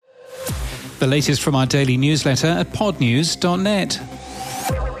The latest from our daily newsletter at podnews.net.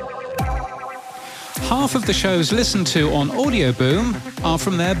 Half of the shows listened to on Audio Boom are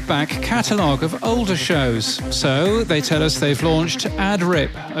from their back catalogue of older shows. So they tell us they've launched AdRip,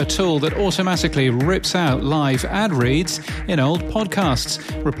 a tool that automatically rips out live ad reads in old podcasts,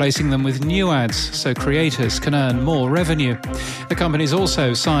 replacing them with new ads so creators can earn more revenue. The company's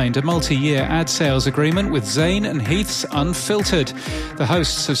also signed a multi-year ad sales agreement with Zane and Heath's Unfiltered. The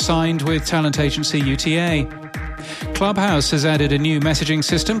hosts have signed with talent agency UTA. Clubhouse has added a new messaging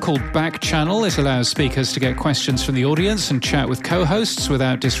system called Back Channel. It allows speakers to get questions from the audience and chat with co-hosts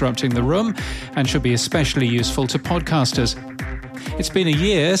without disrupting the room, and should be especially useful to podcasters. It's been a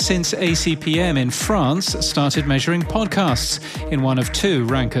year since ACPM in France started measuring podcasts. In one of two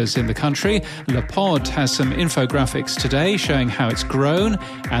rankers in the country, Le Pod has some infographics today showing how it's grown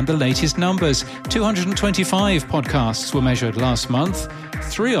and the latest numbers. 225 podcasts were measured last month.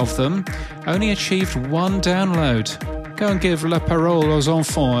 3 of them only achieved 1 download. Go and give La Parole aux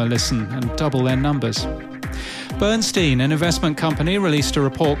Enfants a listen and double their numbers. Bernstein, an investment company, released a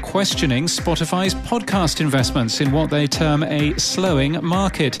report questioning Spotify's podcast investments in what they term a slowing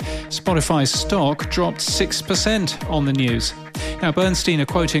market. Spotify's stock dropped 6% on the news. Now, Bernstein are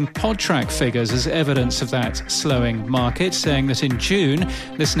quoting Podtrac figures as evidence of that slowing market, saying that in June,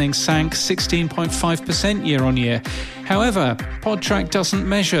 listening sank 16.5% year on year. However, Podtrac doesn't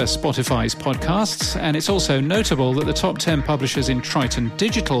measure Spotify's podcasts, and it's also notable that the top 10 publishers in Triton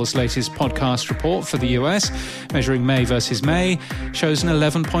Digital's latest podcast report for the US, measuring May versus May, shows an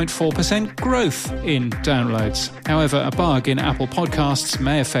 11.4% growth in downloads. However, a bug in Apple Podcasts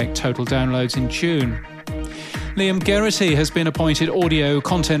may affect total downloads in June. Liam Geraghty has been appointed audio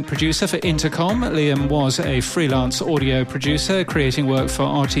content producer for Intercom. Liam was a freelance audio producer, creating work for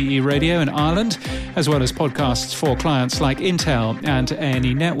RTE Radio in Ireland, as well as podcasts for clients like Intel and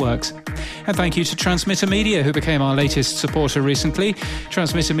A&E Networks. And thank you to Transmitter Media, who became our latest supporter recently.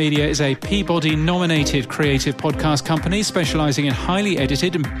 Transmitter Media is a Peabody-nominated creative podcast company specialising in highly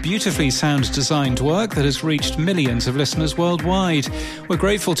edited and beautifully sound-designed work that has reached millions of listeners worldwide. We're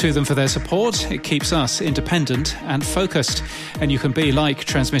grateful to them for their support. It keeps us independent and focused. And you can be like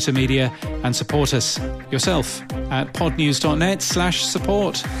Transmitter Media and support us yourself at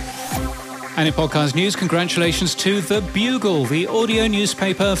podnews.net/support. And in podcast news, congratulations to The Bugle, the audio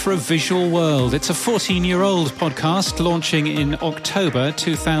newspaper for a visual world. It's a 14-year-old podcast launching in October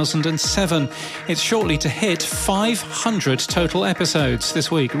 2007. It's shortly to hit 500 total episodes this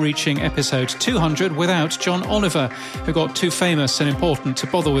week, reaching episode 200 without John Oliver, who got too famous and important to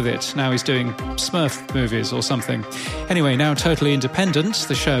bother with it. Now he's doing Smurf movies or something. Anyway, now totally independent,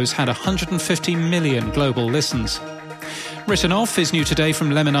 the show's had 150 million global listens. Written Off is new today from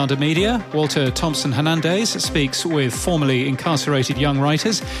Lemonada Media. Walter Thompson Hernandez speaks with formerly incarcerated young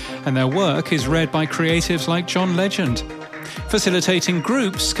writers, and their work is read by creatives like John Legend. Facilitating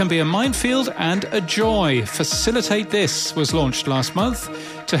groups can be a minefield and a joy. Facilitate This was launched last month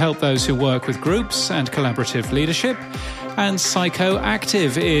to help those who work with groups and collaborative leadership. And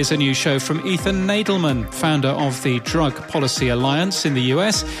Psychoactive is a new show from Ethan Nadelman, founder of the Drug Policy Alliance in the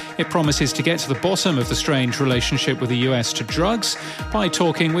US. It promises to get to the bottom of the strange relationship with the US to drugs by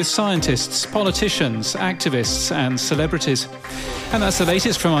talking with scientists, politicians, activists and celebrities. And that's the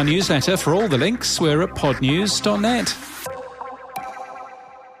latest from our newsletter. For all the links, we're at podnews.net.